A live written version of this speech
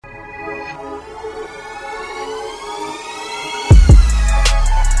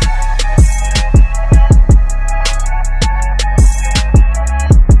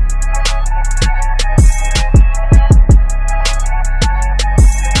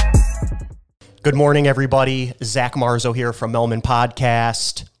Good morning, everybody. Zach Marzo here from Melman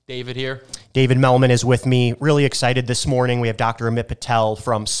Podcast. David here. David Melman is with me. Really excited this morning. We have Dr. Amit Patel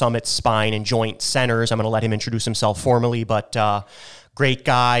from Summit Spine and Joint Centers. I'm going to let him introduce himself formally, but great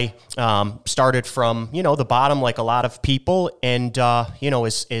guy. Started from, the bottom like a lot of people and,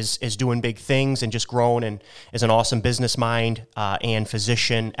 is doing big things and just grown and is an awesome business mind and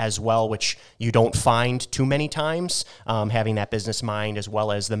physician as well, which you don't find too many times, having that business mind as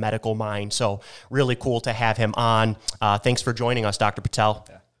well as the medical mind. So really cool to have him on. Thanks for joining us, Dr. Patel.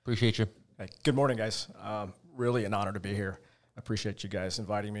 Yeah, appreciate you. Hey, good morning, guys. Really an honor to be here. I appreciate you guys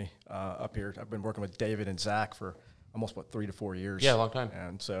inviting me up here. I've been working with David and Zach for almost, 3 to 4 years. Yeah, a long time.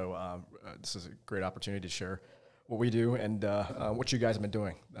 And so this is a great opportunity to share what we do and what you guys have been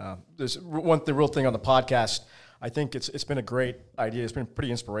doing. There's the real thing on the podcast. I think it's been a great idea. It's been pretty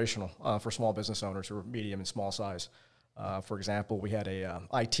inspirational for small business owners who are medium and small size. For example, we had a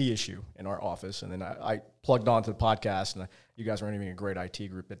IT issue in our office, and then I plugged onto the podcast, and you guys are interviewing a great IT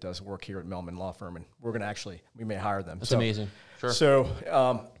group that does work here at Melman Law Firm, and we're going to we may hire them. That's amazing. Sure.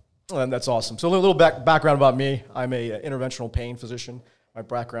 So, and that's awesome. So a little background about me. I'm a interventional pain physician. My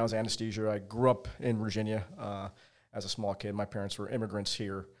background is anesthesia. I grew up in Virginia as a small kid. My parents were immigrants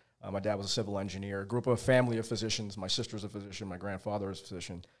here. My dad was a civil engineer. Grew up with a family of physicians. My sister's a physician. My grandfather is a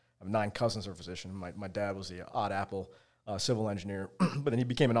physician. I have 9 cousins are physicians. My dad was the odd apple civil engineer, but then he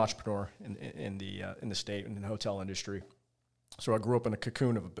became an entrepreneur in the state and in the hotel industry. So I grew up in a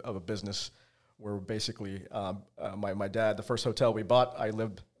cocoon of a business where basically my dad, the first hotel we bought, I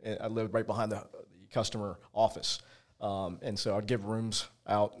lived right behind the customer office, and so I'd give rooms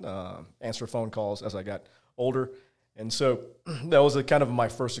out, answer phone calls as I got older, and so that was kind of my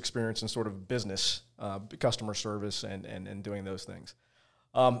first experience in sort of business, customer service, and doing those things.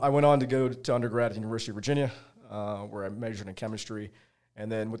 I went on to go to undergrad at the University of Virginia, where I majored in chemistry. And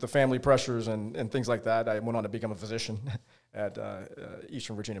then with the family pressures and things like that, I went on to become a physician at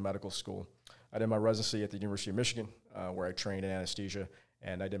Eastern Virginia Medical School. I did my residency at the University of Michigan, where I trained in anesthesia,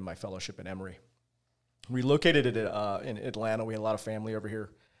 and I did my fellowship at Emory. We located it in Atlanta. We had a lot of family over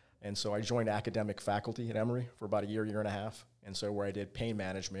here. And so I joined academic faculty at Emory for about a year and a half. And so where I did pain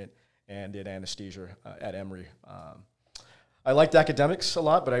management and did anesthesia at Emory. I liked academics a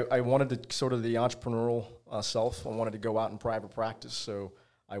lot, but I wanted to sort of the entrepreneurial self. I wanted to go out in private practice, so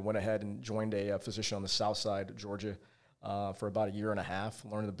I went ahead and joined a physician on the south side of Georgia for about a year and a half,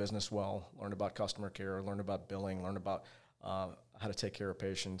 learned the business well, learned about customer care, learned about billing, learned about how to take care of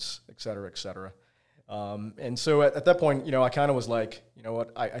patients, et cetera, et cetera. And so at that point, I kind of was like, you know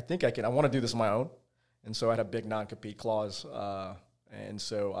what, I think I want to do this on my own. And so I had a big non-compete clause, and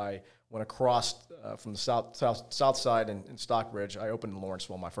so I went across from the south side in Stockbridge. I opened in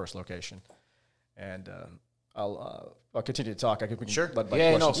Lawrenceville, my first location, and I'll continue to talk. Sure.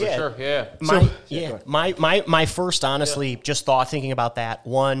 My first, honestly, just thought thinking about that.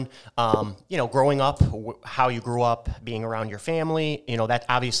 One, growing up, how you grew up, being around your family, that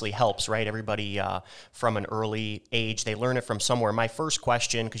obviously helps, right? Everybody from an early age, they learn it from somewhere. My first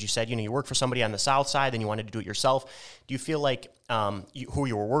question, because you said, you work for somebody on the south side, then you wanted to do it yourself. Do you feel like who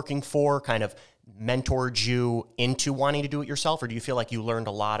you were working for kind of mentored you into wanting to do it yourself, or do you feel like you learned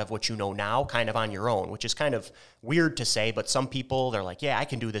a lot of what you know now kind of on your own, which is kind of weird to say, but some people, they're like, yeah, I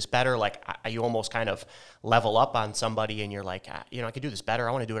can do this better. Like you almost kind of level up on somebody and you're like, I can do this better.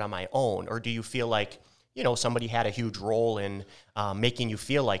 I want to do it on my own. Or do you feel like, somebody had a huge role in making you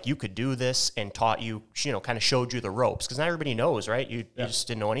feel like you could do this and taught you, kind of showed you the ropes? Because not everybody knows, right? You just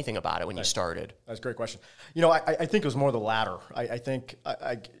didn't know anything about it when you started. That's a great question. I think it was more the latter. I think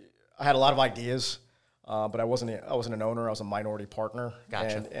I had a lot of ideas, but I wasn't an owner. I was a minority partner.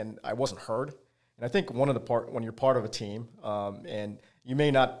 Gotcha. And I wasn't heard. And I think when you're part of a team, and you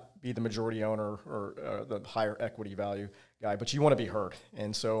may not be the majority owner or the higher equity value guy, but you want to be heard.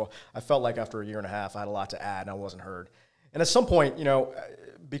 And so I felt like after a year and a half, I had a lot to add, and I wasn't heard. And at some point,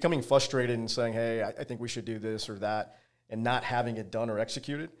 becoming frustrated and saying, hey, I think we should do this or that, and not having it done or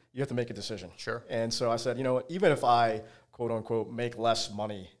executed, you have to make a decision. Sure. And so I said, even if I, quote unquote, make less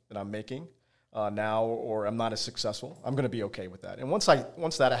money than I'm making now, or I'm not as successful, I'm going to be okay with that. And once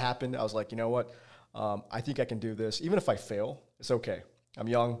that happened, I was like, you know what, I think I can do this. Even if I fail, it's okay. I'm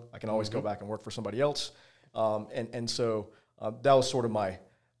young. I can always go back and work for somebody else. And so that was sort of my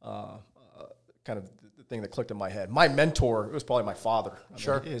kind of the thing that clicked in my head. My mentor, it was probably my father.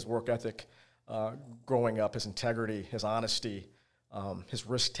 His work ethic, growing up, his integrity, his honesty, his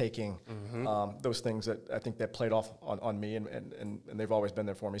risk-taking, those things that I think that played off on me, and they've always been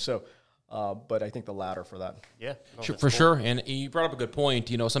there for me. So but I think the latter for that. Yeah, no, Sure, that's for cool. sure. And you brought up a good point.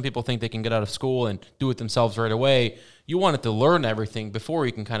 You know, some people think they can get out of school and do it themselves right away. You want it to learn everything before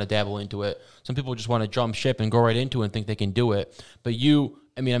you can kind of dabble into it. Some people just want to jump ship and go right into it and think they can do it. But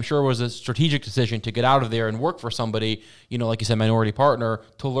I'm sure it was a strategic decision to get out of there and work for somebody, like you said, minority partner,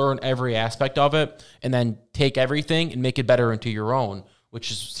 to learn every aspect of it and then take everything and make it better into your own,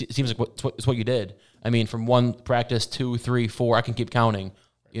 which seems like it's what you did. I mean, from one practice, 2, 3, 4, I can keep counting.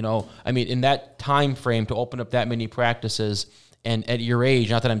 In that time frame to open up that many practices, and at your age,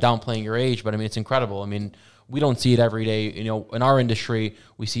 not that I'm downplaying your age, but it's incredible. We don't see it every day. In our industry,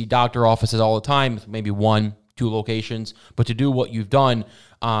 we see doctor offices all the time, maybe 1, 2 locations. But to do what you've done,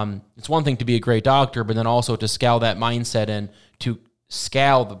 it's one thing to be a great doctor, but then also to scale that mindset and to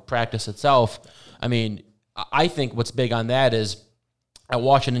scale the practice itself. I think what's big on that is, I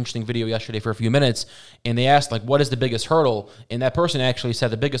watched an interesting video yesterday for a few minutes, and they asked, what is the biggest hurdle? And that person actually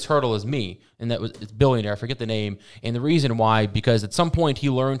said the biggest hurdle is me, and it's billionaire, I forget the name. And the reason why, because at some point he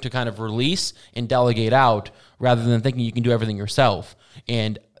learned to kind of release and delegate out rather than thinking you can do everything yourself.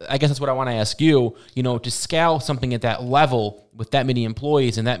 And I guess that's what I want to ask you, to scale something at that level with that many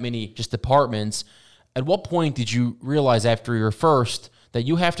employees and that many just departments, at what point did you realize after your first that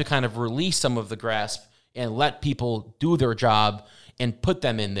you have to kind of release some of the grasp and let people do their job and put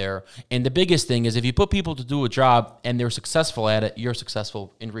them in there? And the biggest thing is, if you put people to do a job and they're successful at it, you're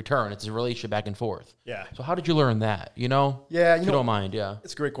successful in return. It's a relationship back and forth. Yeah. So how did you learn that? Yeah, if you don't mind. Yeah.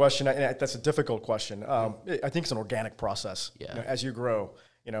 It's a great question. That's a difficult question. I think it's an organic process. Yeah. As you grow,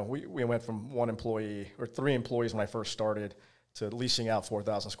 we went from 1 employee or 3 employees when I first started to leasing out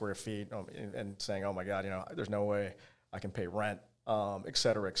 4,000 square feet and saying, oh my God, there's no way I can pay rent, et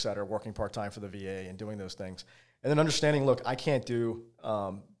cetera, working part-time for the VA and doing those things. And then understanding, look, I can't do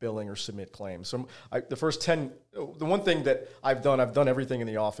billing or submit claims. So the first 10, the one thing that I've done everything in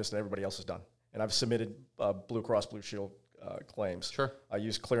the office that everybody else has done. And I've submitted Blue Cross Blue Shield claims. Sure. I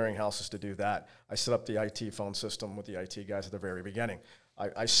use clearinghouses to do that. I set up the IT phone system with the IT guys at the very beginning.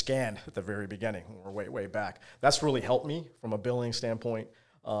 I scanned at the very beginning. We're way back. That's really helped me from a billing standpoint,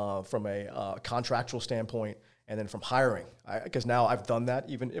 from a contractual standpoint, and then from hiring. Because now I've done that.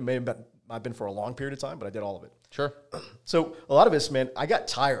 Even it may have not been for a long period of time, but I did all of it. Sure. So a lot of this, man, I got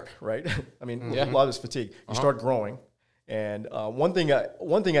tired, right? A lot of this fatigue. You start growing, and one thing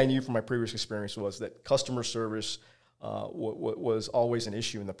I knew from my previous experience was that customer service was always an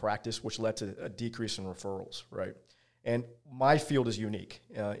issue in the practice, which led to a decrease in referrals, right? And my field is unique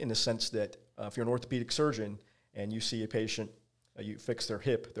in the sense that if you're an orthopedic surgeon and you see a patient, you fix their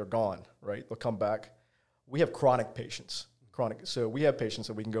hip, they're gone, right? They'll come back. We have chronic patients. So we have patients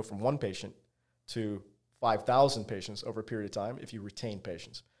that we can go from 1 patient to 5,000 patients over a period of time if you retain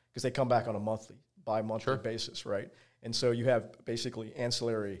patients, because they come back on a bi-monthly basis, right? And so you have basically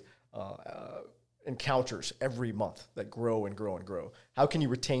ancillary encounters every month that grow and grow and grow. How can you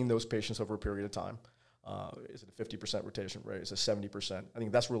retain those patients over a period of time? Is it a 50% rotation rate? Is it 70%? I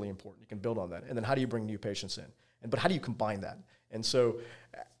think that's really important. You can build on that. And then how do you bring new patients in? But how do you combine that? And so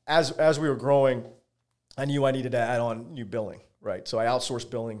as we were growing, I knew I needed to add on new billing, right? So I outsourced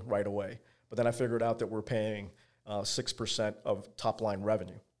billing right away. But then I figured out that we're paying 6% of top-line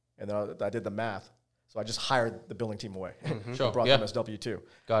revenue. And then I did the math. So I just hired the billing team away. Sure. Brought them as W-2.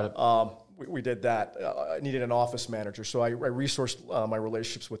 Got it. We did that. I needed an office manager. So I resourced my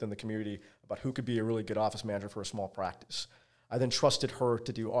relationships within the community about who could be a really good office manager for a small practice. I then trusted her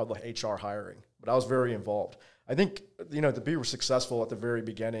to do all the HR hiring. But I was very involved. I think, to be successful at the very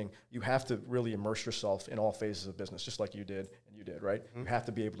beginning, you have to really immerse yourself in all phases of business, just like you did, right? You have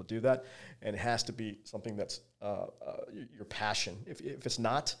to be able to do that, and it has to be something that's your passion. If it's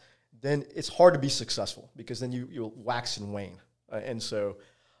not, then it's hard to be successful, because then you'll wax and wane. And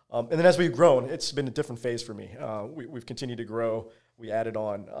then as we've grown, it's been a different phase for me. We've continued to grow. We added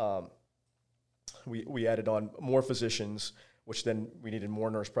on more physicians, which then we needed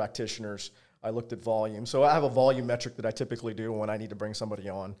more nurse practitioners. I looked at volume. So I have a volume metric that I typically do when I need to bring somebody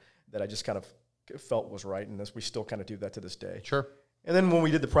on that I just kind of felt was right, and we still kind of do that to this day. Sure. And then when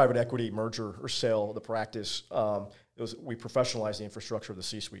we did the private equity merger or sale of the practice, we professionalized the infrastructure of the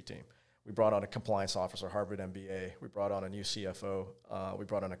C-suite team. We brought on a compliance officer, Harvard MBA. We brought on a new CFO. We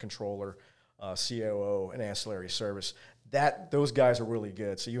brought on a controller, COO, and ancillary service. Those guys are really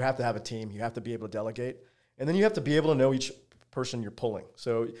good. So you have to have a team. You have to be able to delegate. And then you have to be able to know each person you're pulling.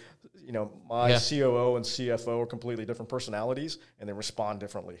 So, my COO and CFO are completely different personalities, and they respond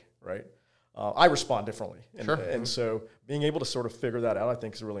differently, right? I respond differently. And so being able to sort of figure that out, I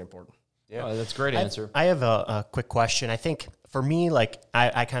think, is really important. Yeah, that's a great answer. I have a quick question. I think for me, like,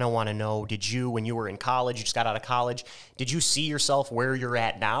 I kind of want to know, did you, when you were in college, you just got out of college, did you see yourself where you're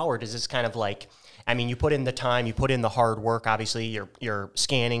at now? Or does this kind of like, I mean, you put in the time, you put in the hard work. Obviously, you're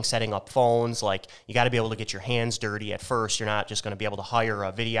scanning, setting up phones. Like, you got to be able to get your hands dirty at first. You're not just going to be able to hire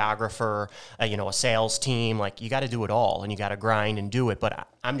a videographer, a sales team. Like, you got to do it all, and you got to grind and do it. But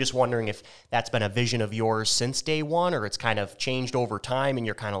I'm just wondering if that's been a vision of yours since day one, or it's kind of changed over time, and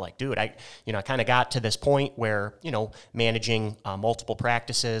you're kind of like, dude, I kind of got to this point where, managing multiple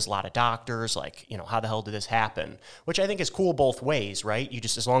practices, a lot of doctors, like, how the hell did this happen? Which I think is cool both ways, right? You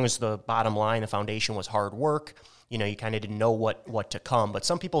just, as long as the bottom line, the foundation was hard work, you kind of didn't know what to come. But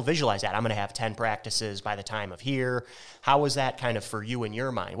some people visualize that. I'm going to have 10 practices by the time of here. How was that kind of for you in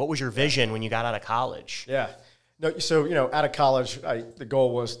your mind? What was your vision when you got out of college? Yeah. No, so, out of college, the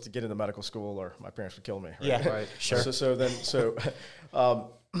goal was to get into medical school or my parents would kill me. Right? Yeah, right. Sure.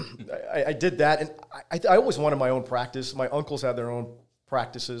 I did that, and I always wanted my own practice. My uncles had their own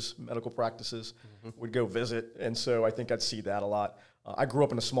practices, medical practices, would go visit, and so I think I'd see that a lot. I grew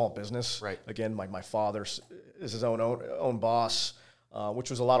up in a small business. Right. Again, my father is his own boss,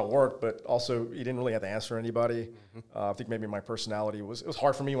 which was a lot of work, but also he didn't really have to answer anybody. I think maybe my personality it was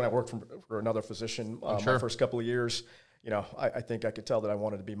hard for me when I worked for another physician my first couple of years. I think I could tell that I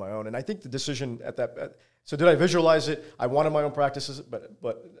wanted to be my own, and I think the decision so did I visualize it? I wanted my own practices,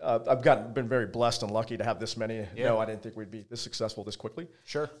 but I've been very blessed and lucky to have this many. Yeah. No, I didn't think we'd be this successful this quickly.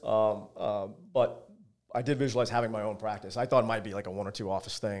 Sure. But I did visualize having my own practice. I thought it might be like a 1 or 2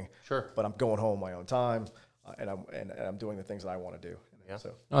 office thing. Sure. But I'm going home my own time, and I'm doing the things that I want to do. Yeah.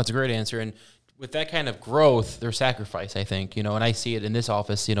 So. No, it's a great answer. And with that kind of growth, there's sacrifice, I think, and I see it in this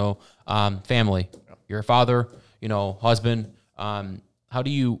office, family. Yeah. You're a father, husband. How do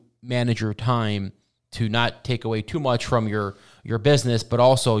you manage your time to not take away too much from your business, but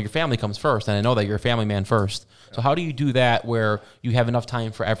also your family comes first? And I know that you're a family man first. Yeah. So how do you do that where you have enough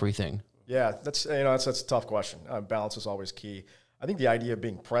time for everything? Yeah, that's a tough question. Balance is always key. I think the idea of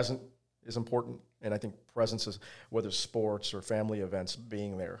being present is important, and I think presence is whether it's sports or family events,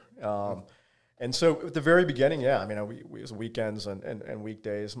 being there. And so at the very beginning, we was weekends and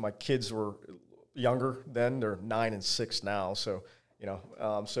weekdays. My kids were younger then; they're 9 and 6 now. So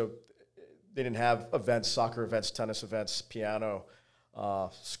so they didn't have events, soccer events, tennis events, piano,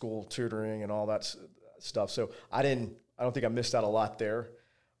 school tutoring, and all that stuff. So I don't think I missed out a lot there.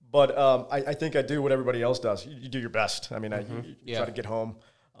 But I think I do what everybody else does. You do your best. I mean, you try to get home.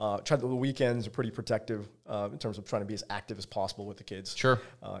 The weekends are pretty protective in terms of trying to be as active as possible with the kids. Sure.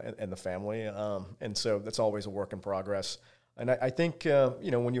 And the family. And so that's always a work in progress. And I think,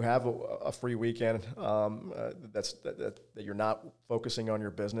 when you have a free weekend that you're not focusing on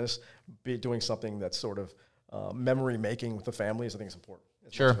your business, doing something that's sort of memory making with the families, I think is important.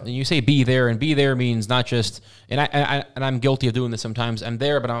 Sure. And you say be there, and be there means not just, and I'm guilty of doing this sometimes. I'm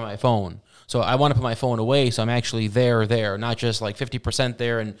there, but I'm on my phone. So I want to put my phone away, so I'm actually there, not just like 50%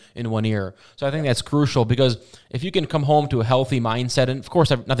 there and in one ear. So I think that's crucial, because if you can come home to a healthy mindset, and of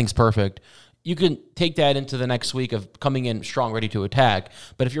course nothing's perfect, you can take that into the next week of coming in strong, ready to attack.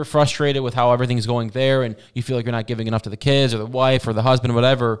 But if you're frustrated with how everything's going there and you feel like you're not giving enough to the kids or the wife or the husband or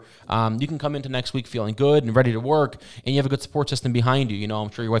whatever, you can come into next week feeling good and ready to work, and you have a good support system behind you. I'm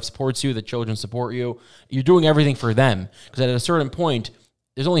sure your wife supports you, the children support you. You're doing everything for them, because at a certain point,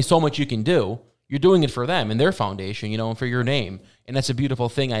 there's only so much you can do. You're doing it for them and their foundation, and for your name. And that's a beautiful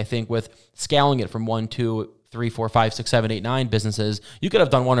thing, I think, with scaling it from 1, 2, 3, 4, 5, 6, 7, 8, 9 businesses. You could have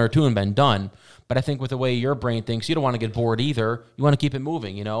done 1 or 2 and been done. But I think with the way your brain thinks, you don't want to get bored either. You want to keep it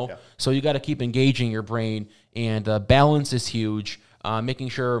moving, Yeah. So you got to keep engaging your brain, and balance is huge. Making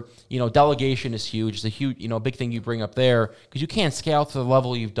sure, delegation is huge. It's a huge, big thing you bring up there, because you can't scale to the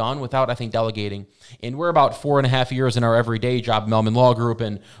level you've done without, I think, delegating. And we're about 4.5 years in our everyday job, Mehlman Law Group,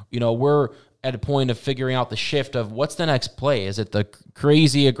 and, we're at a point of figuring out the shift of what's the next play. Is it the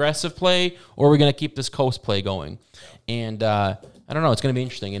crazy aggressive play, or are we going to keep this coast play going? And I don't know. It's going to be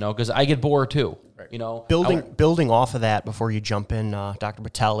interesting, because I get bored too. Right. Building off of that, before you jump in, Dr.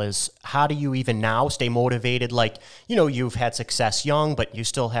 Patel, is how do you even now stay motivated? Like, you've had success young, but you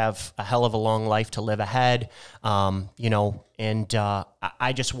still have a hell of a long life to live ahead. And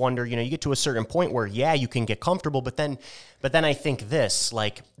I just wonder, you get to a certain point where, you can get comfortable, but then I think this,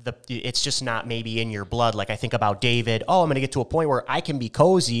 like, it's just not maybe in your blood. Like, I think about David, I'm going to get to a point where I can be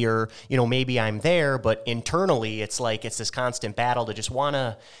cozy, or, maybe I'm there, but internally it's like, it's this constant battle to just want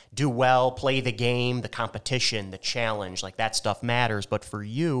to do well, play the game, the competition, the challenge, like that stuff matters. But for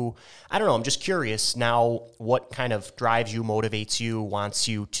you, I don't know, I'm just curious now, what kind of drives you, motivates you, wants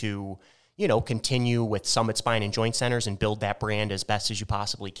you to, continue with Summit Spine and Joint Centers and build that brand as best as you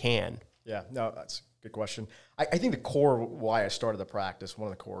possibly can? Yeah, no, that's a good question. I think the core why I started the practice, one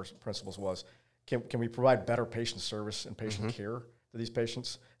of the core principles was, can we provide better patient service and patient care to these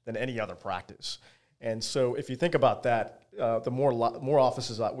patients than any other practice? And so if you think about that, the more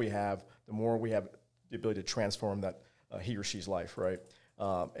offices that we have, the more we have the ability to transform that he or she's life, right?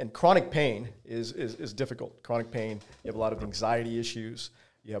 And chronic pain is difficult. Chronic pain, you have a lot of anxiety issues.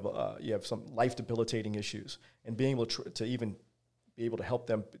 You have some life debilitating issues, and being able to even be able to help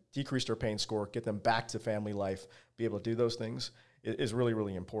them decrease their pain score, get them back to family life, be able to do those things is really,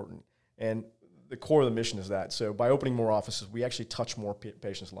 really important. And the core of the mission is that. So by opening more offices, we actually touch more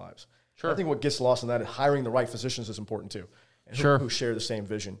patients' lives. Sure. I think what gets lost in that is hiring the right physicians is important too, and who share the same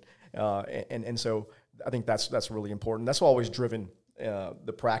vision. And so I think that's really important. That's always driven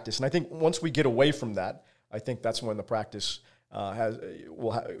the practice. And I think once we get away from that, I think that's when the practice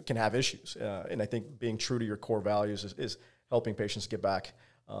can have issues. And I think being true to your core values is helping patients get back.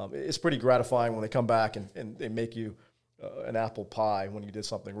 It's pretty gratifying when they come back and they make you an apple pie when you did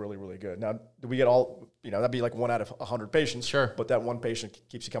something really, really good. Now, do we get all, that'd be like 1 out of 100 patients. Sure. But that one patient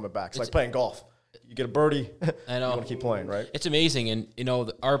keeps you coming back. It's like playing golf. You get a birdie, I know. You want to keep playing, right? It's amazing. And,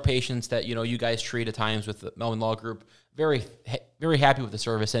 our patients that, you guys treat at times with the Melvin Law Group, very, very happy with the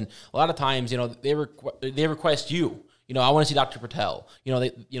service. And a lot of times, they request you. I want to see Dr. Patel.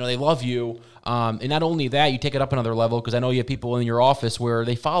 They love you. And not only that, you take it up another level because I know you have people in your office where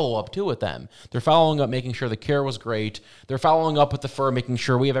they follow up too with them. They're following up, making sure the care was great. They're following up with the firm, making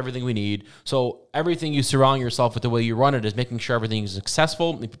sure we have everything we need. So everything you surround yourself with the way you run it is making sure everything is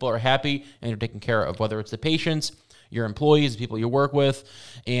successful, and people are happy, and you're taken care of, whether it's the patients, your employees, the people you work with.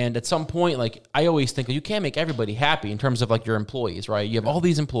 And at some point, I always think you can't make everybody happy in terms of your employees, right? You have all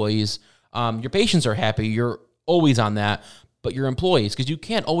these employees. Your patients are happy. You're always on that, but your employees, because you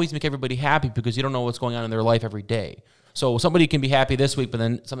can't always make everybody happy because you don't know what's going on in their life every day. So somebody can be happy this week, but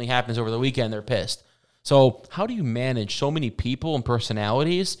then something happens over the weekend, they're pissed. So how do you manage so many people and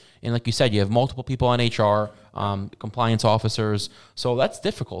personalities? And like you said, you have multiple people on HR, compliance officers. So that's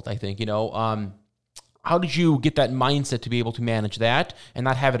difficult, I think, How did you get that mindset to be able to manage that and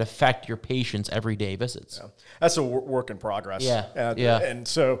not have it affect your patients' everyday visits? Yeah. That's a work in progress. Yeah. And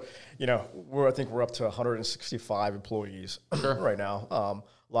so, I think we're up to 165 employees right now. A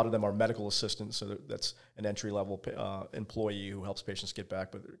lot of them are medical assistants, so that's an entry-level employee who helps patients get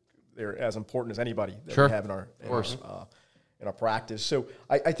back, but they're as important as anybody that we have in our practice. So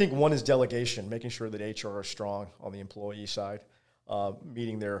I think one is delegation, making sure that HR is strong on the employee side.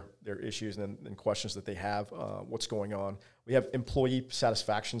 Meeting their issues and questions that they have, what's going on. We have employee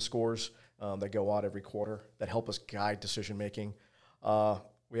satisfaction scores that go out every quarter that help us guide decision-making.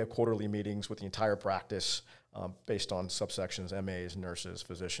 We have quarterly meetings with the entire practice based on subsections, MAs, nurses,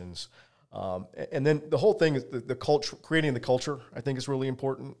 physicians. And then the whole thing is the culture, creating the culture, I think is really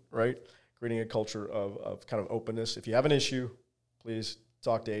important, right? Creating a culture of kind of openness. If you have an issue, please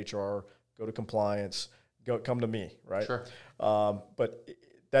talk to HR, go to compliance, come to me, right? Sure. But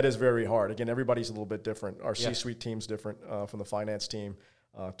that is very hard. Again, everybody's a little bit different. Our C-suite team's different from the finance team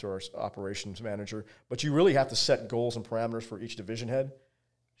to our operations manager. But you really have to set goals and parameters for each division head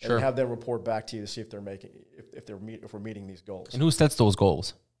and have them report back to you to see if we're meeting these goals. And who sets those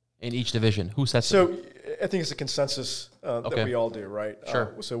goals in each division? Who sets them? I think it's a consensus that we all do, right?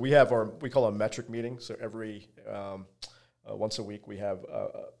 Sure. So we have we call a metric meeting. So every once a week we have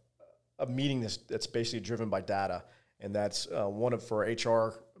a meeting that's basically driven by data, and that's for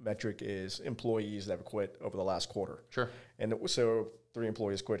HR metric is employees that have quit over the last quarter. Sure. And so 3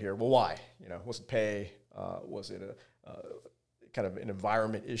 employees quit here. Well, why? Was it pay? Was it a kind of an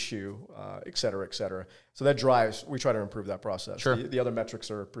environment issue, et cetera, et cetera? So that drives. We try to improve that process. Sure. The other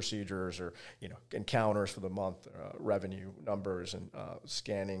metrics are procedures or encounters for the month, revenue numbers, and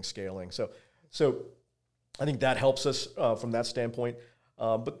scanning, scaling. So I think that helps us from that standpoint.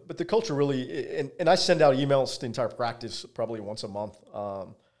 But the culture really, and I send out emails to the entire practice probably once a month,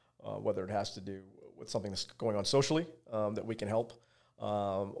 whether it has to do with something that's going on socially that we can help,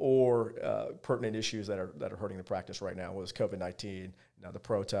 or pertinent issues that are hurting the practice right now, was COVID-19, now the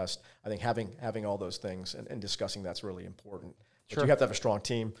protest. I think having all those things and discussing that's really important. But you have to have a strong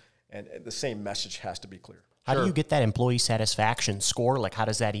team, and the same message has to be clear. How do you get that employee satisfaction score? How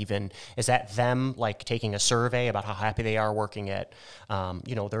does that is that them taking a survey about how happy they are working at,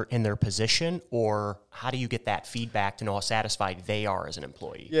 they're in their position, or how do you get that feedback to know how satisfied they are as an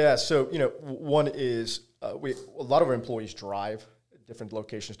employee? Yeah, so, one is a lot of our employees drive at different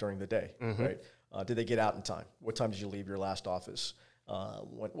locations during the day, right? Did they get out in time? What time did you leave your last office?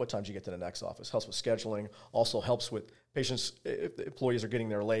 what time do you get to the next office? Helps with scheduling. Also helps with patients. If the employees are getting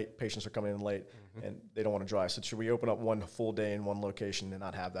there late, patients are coming in late, and they don't want to drive. So should we open up one full day in one location and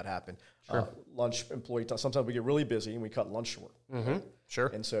not have that happen? Sure. Lunch employee time. Sometimes we get really busy and we cut lunch short. Sure.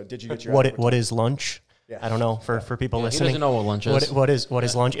 And so did you get your what is lunch? Yeah. I don't know for people listening. He doesn't know what lunch is. What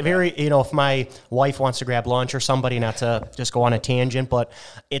is lunch? Very, if my wife wants to grab lunch or somebody, not to just go on a tangent, but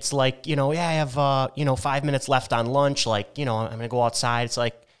it's like, I have 5 minutes left on lunch. Like, I'm gonna go outside. It's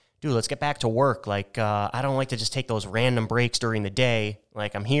like, dude, let's get back to work. Like, I don't like to just take those random breaks during the day.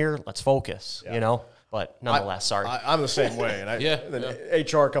 Like, I'm here, let's focus. But nonetheless, sorry. I'm the same way. And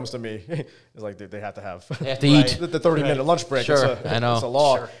HR comes to me. It's like, dude, they have to have They have to eat. the 30-minute lunch break. Sure, I know. It's a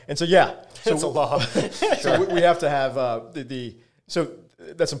law. Sure. And so, yeah. So It's a law. So we have to have so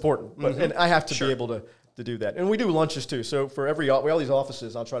that's important. But and I have to be able to do that. And we do lunches too. So for all these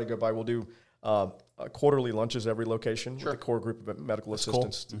offices I'll try to go by, we'll do quarterly lunches every location with a core group of medical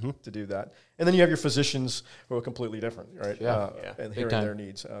assistants to do that. And then you have your physicians who are completely different, right? And hearing their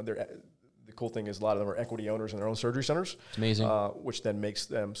needs. The cool thing is a lot of them are equity owners in their own surgery centers. It's amazing. Which then makes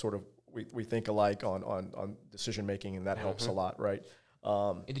them sort of, we think alike on decision making, and that helps a lot, right?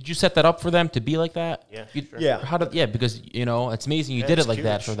 Did you set that up for them to be like that? Yeah, sure. Yeah. Because it's amazing you did it like huge.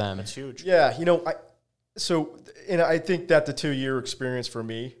 that for them. That's huge. Yeah, I think that the 2-year experience for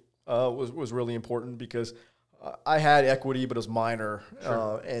me was really important because I had equity, but it was minor,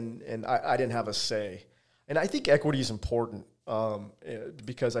 and I didn't have a say. And I think equity is important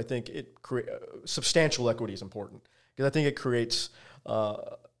because I think substantial equity is important because I think it creates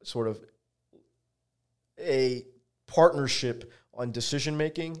sort of a partnership on decision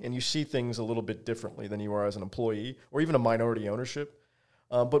making, and you see things a little bit differently than you are as an employee or even a minority ownership.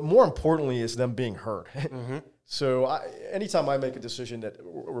 But more importantly is them being heard. So anytime I make a decision that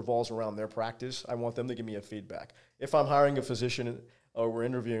revolves around their practice, I want them to give me a feedback. If I'm hiring a physician or we're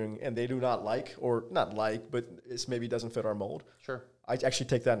interviewing and they do not but it maybe doesn't fit our mold, Sure. I actually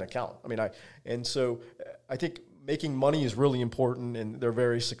take that into account. So I think making money is really important, and they're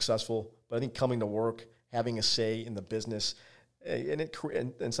very successful. But I think coming to work, having a say in the business, and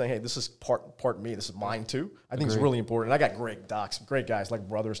saying, hey, this is part me, this is mine too, I think it's really important. And I got great docs, great guys, like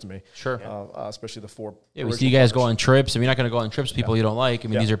brothers to me. Sure. Especially the 4. Yeah, we see you guys go on trips. You're not going to go on trips with people you don't like.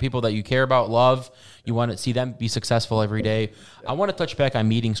 These are people that you care about, love. You want to see them be successful every day. I want to touch back on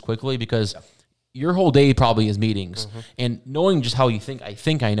meetings quickly because your whole day probably is meetings. And knowing just how you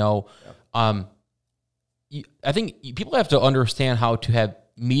think, I know. I think people have to understand how to have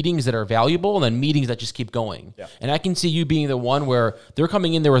meetings that are valuable and then meetings that just keep going. Yeah. And I can see you being the one where they're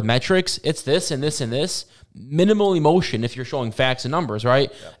coming in there with metrics. It's this and this and this. Minimal emotion if you're showing facts and numbers,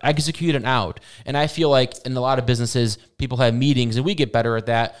 right? Yeah. Execute and out. And I feel like in a lot of businesses, people have meetings, and we get better at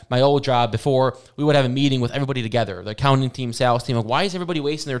that. My old job before, we would have a meeting with everybody together, the accounting team, sales team. Like, why is everybody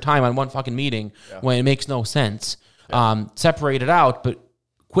wasting their time on one fucking meeting when it makes no sense? Yeah. Separate it out, but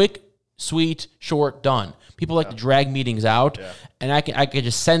quick, sweet, short, done. People like to drag meetings out, and I can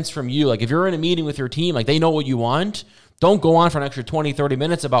just sense from you, like if you're in a meeting with your team, like they know what you want, don't go on for an extra 20, 30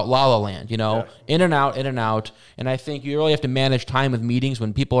 minutes about La La Land, in and out. And I think you really have to manage time with meetings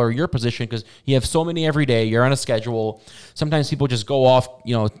when people are in your position because you have so many every day, you're on a schedule. Sometimes people just go off,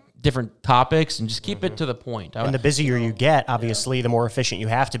 different topics and just keep it to the point. And the busier you get, obviously, the more efficient you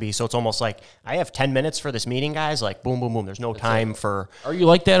have to be. So it's almost like, I have 10 minutes for this meeting, guys. Like, boom, boom, boom. There's no time for... Are you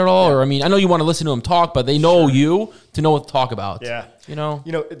like that at all? Or, I know you want to listen to them talk, but they know you to know what to talk about. Yeah.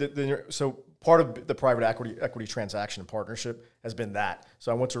 So part of the private equity transaction and partnership has been that.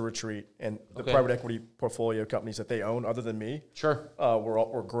 So I went to a retreat, and the private equity portfolio companies that they own, other than me,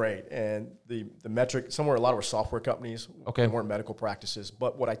 were great. And the metric, a lot were software companies. They weren't medical practices.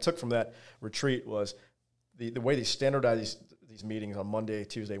 But what I took from that retreat was the way they standardized these meetings on Monday,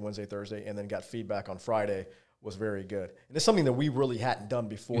 Tuesday, Wednesday, Thursday, and then got feedback on Friday was very good. And it's something that we really hadn't done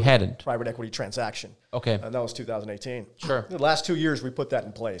before. The private equity transaction. Okay. And that was 2018. Sure. The last 2 years, we put that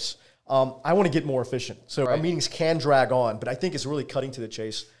in place. I want to get more efficient. So our meetings can drag on, but I think it's really cutting to the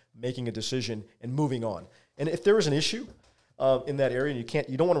chase, making a decision, and moving on. And if there is an issue in that area and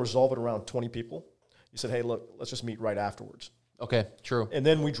you don't want to resolve it around 20 people, you said, hey, look, let's just meet right afterwards. Okay, true. And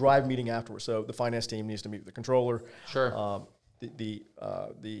then we drive meeting afterwards. So the finance team needs to meet with the controller. Sure. The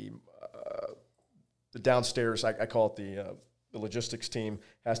downstairs, I call it the logistics team,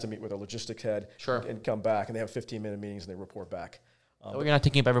 has to meet with a logistics head and come back. And they have 15-minute meetings and they report back. You're not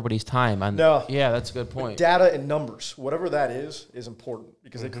taking up everybody's time. No. Yeah, that's a good point. Data and numbers, whatever that is important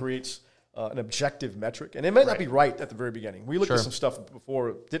because it creates an objective metric. And it may not be right at the very beginning. We looked at some stuff before,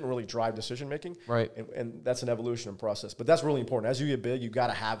 it didn't really drive decision-making. Right. And that's an evolution and process. But that's really important. As you get big, you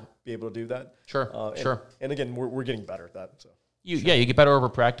got to be able to do that. Sure. And again, we're getting better at that. So. you get better over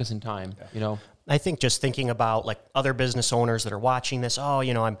practice and time. You know. I think just thinking about like other business owners that are watching this,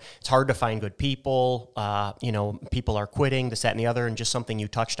 it's hard to find good people. People are quitting, this, that, and the other, and just something you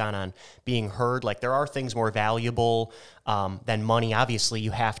touched on being heard. Like there are things more valuable than money. Obviously,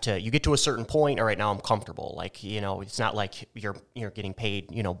 you get to a certain point. All right, now I'm comfortable. Like it's not like you're getting paid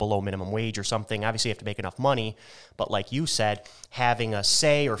below minimum wage or something. Obviously, you have to make enough money. But like you said, having a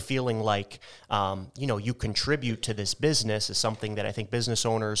say or feeling like you contribute to this business is something that I think business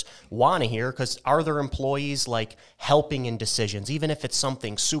owners want to hear, because are their employees like helping in decisions, even if it's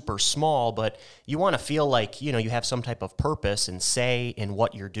something super small, but you want to feel like, you have some type of purpose and say in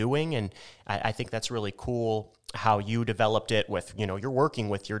what you're doing. And I think that's really cool how you developed it with, you're working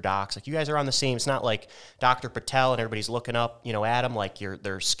with your docs. Like you guys are on the same, it's not like Dr. Patel and everybody's looking up, at him like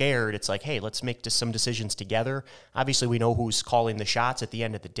they're scared. It's like, hey, let's make some decisions together. Obviously we know who's calling the shots at the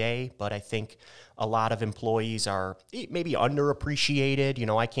end of the day, but I think a lot of employees are maybe underappreciated.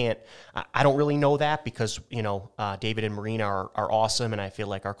 I don't really know that because, David and Marina are awesome. And I feel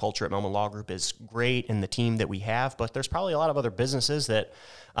like our culture at Melman Law Group is great and the team that we have, but there's probably a lot of other businesses that,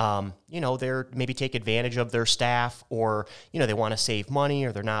 they're maybe take advantage of their staff, or, they want to save money,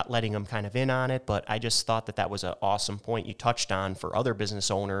 or they're not letting them kind of in on it. But I just thought that was an awesome point you touched on for other business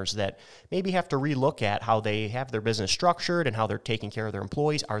owners that maybe have to relook at how they have their business structured and how they're taking care of their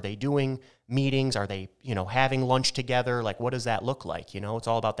employees. Are they doing meetings? Are they, having lunch together? Like, what does that look like? It's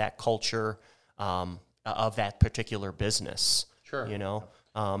all about that culture of that particular business. Sure.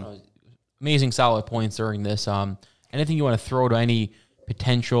 Amazing solid points during this. Anything you want to throw to any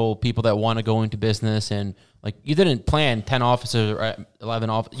potential people that want to go into business, and like you didn't plan 10 offices or 11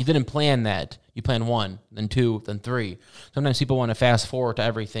 offices. You didn't plan that. You plan 1, then 2, then 3. Sometimes people want to fast forward to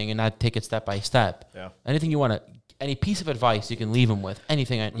everything and not take it step by step. Yeah. Anything you want to, any piece of advice you can leave them with,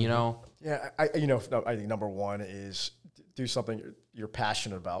 anything, Yeah, I think number one is do something you're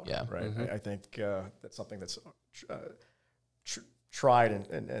passionate about. Yeah. Right. I think that's something that's tried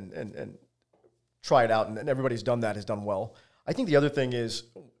and tried out, and everybody's done that, has done well. I think the other thing is,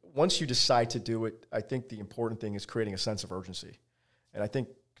 once you decide to do it, I think the important thing is creating a sense of urgency. And I think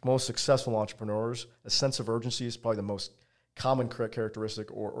most successful entrepreneurs, a sense of urgency is probably the most common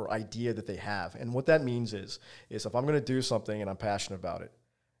characteristic or idea that they have. And what that means is if I'm going to do something and I'm passionate about it,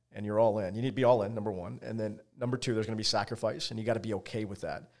 and you're all in, you need to be all in, number one. And then number two, there's going to be sacrifice, and you got to be okay with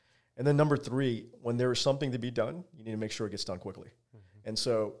that. And then number three, when there is something to be done, you need to make sure it gets done quickly. And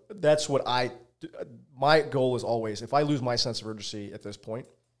so that's what my goal is always, if I lose my sense of urgency at this point,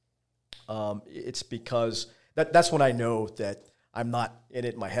 it's because that's when I know that I'm not in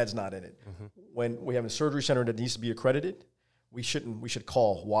it, my head's not in it. When we have a surgery center that needs to be accredited, we should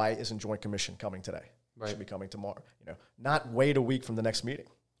call, why isn't Joint Commission coming today? Right. It should be coming tomorrow. Not wait a week from the next meeting.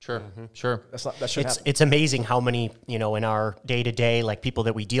 Sure, sure. That should happen. It's amazing how many, in our day-to-day, like people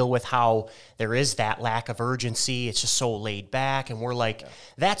that we deal with, how there is that lack of urgency. It's just so laid back, and we're like,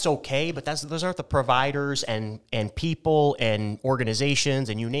 that's okay, but those aren't the providers and people and organizations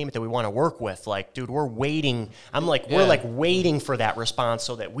and you name it that we want to work with. Like, dude, we're waiting. I'm like, we're like waiting for that response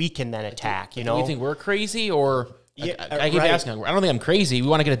so that we can then attack, Do you think we're crazy, or... Yeah, I keep asking. I don't think I'm crazy. We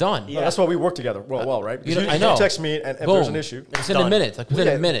want to get it done. Yeah. No, that's why we work together well, right? I know. You text me, and if there's an issue, within a minute. Within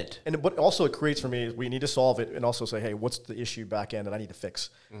a minute. And what also it creates for me is we need to solve it, and also say, hey, what's the issue back end that I need to fix?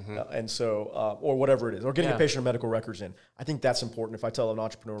 And so, or whatever it is, or getting a patient medical records in. I think that's important. If I tell an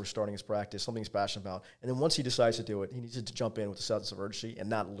entrepreneur who's starting his practice, something he's passionate about, and then once he decides to do it, he needs to jump in with a sense of urgency and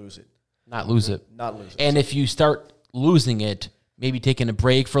not lose it. Not lose it. And if you start losing it, maybe taking a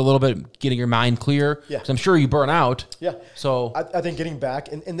break for a little bit, getting your mind clear. Yeah. Because I'm sure you burn out. Yeah. So I think getting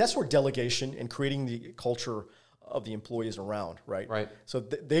back, and that's where delegation and creating the culture of the employees around, right? Right. So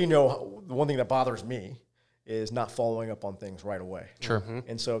they know the one thing that bothers me is not following up on things right away. Sure.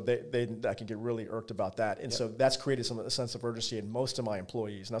 And so I can get really irked about that. And so that's created a sense of urgency in most of my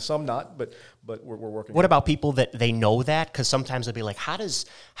employees. Now, some not, but we're working. What about people that they know that? Because sometimes they'll be like, how does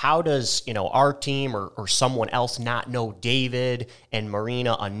our team or someone else not know David and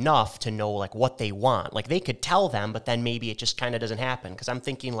Marina enough to know like what they want? Like they could tell them, but then maybe it just kind of doesn't happen. Because I'm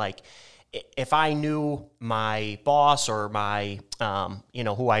thinking like, if I knew my boss or my,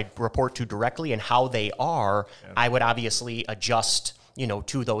 who I report to directly and how they are, I would obviously adjust,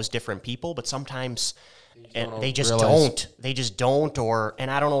 to those different people. But sometimes they just don't. They just don't.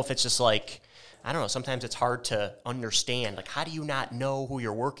 And I don't know if it's just like, I don't know. Sometimes it's hard to understand. Like, how do you not know who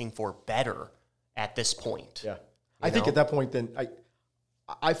you're working for better at this point? Yeah. I think at that point, then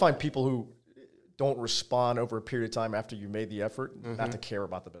I find people who don't respond over a period of time after you made the effort, not to care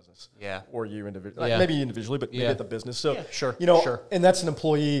about the business. Yeah. Or you individually. Yeah. Maybe individually, but maybe Yeah. at the business. So, sure, you know, sure. and that's an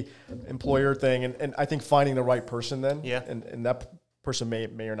employer thing. And I think finding the right person then, Yeah. and that person may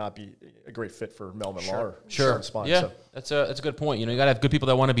or not be a great fit for Melvin Law or Sure. Spine. Yeah, So, that's a good point. You know, you got to have good people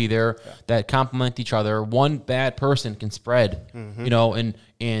that want to be there, that complement each other. One bad person can spread. You know,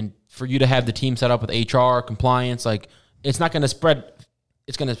 and for you to have the team set up with HR, compliance, like it's not going to spread.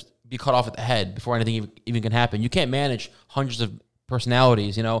 It's going to be cut off at the head before anything even can happen. You can't manage hundreds of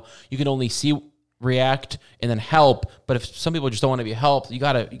personalities. You know, you can only see, react, and then help. But if some people just don't want to be helped, you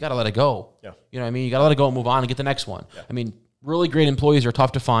gotta let it go. Yeah. You know what I mean? You gotta let it go and move on and get the next one. I mean, really great employees are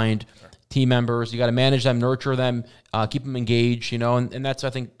tough to find. Team members, you got to manage them, nurture them, keep them engaged, you know, and that's, I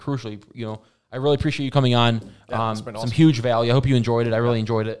think, crucially, you know, I really appreciate you coming on. Yeah, it's been some awesome. huge value. I hope you enjoyed it. I really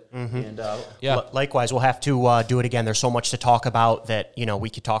enjoyed it. And yeah, Likewise, we'll have to do it again. There's so much to talk about that, you know, we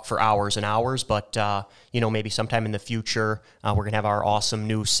could talk for hours and hours, but, you know, maybe sometime in the future, we're going to have our awesome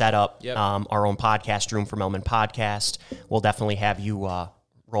new setup, Yep. our own podcast room for Melman Podcast. We'll definitely have you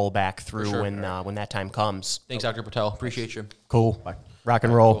roll back through when that time comes. thanks, Dr. Patel. Appreciate you. Cool. Rock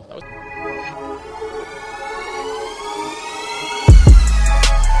and roll. That was-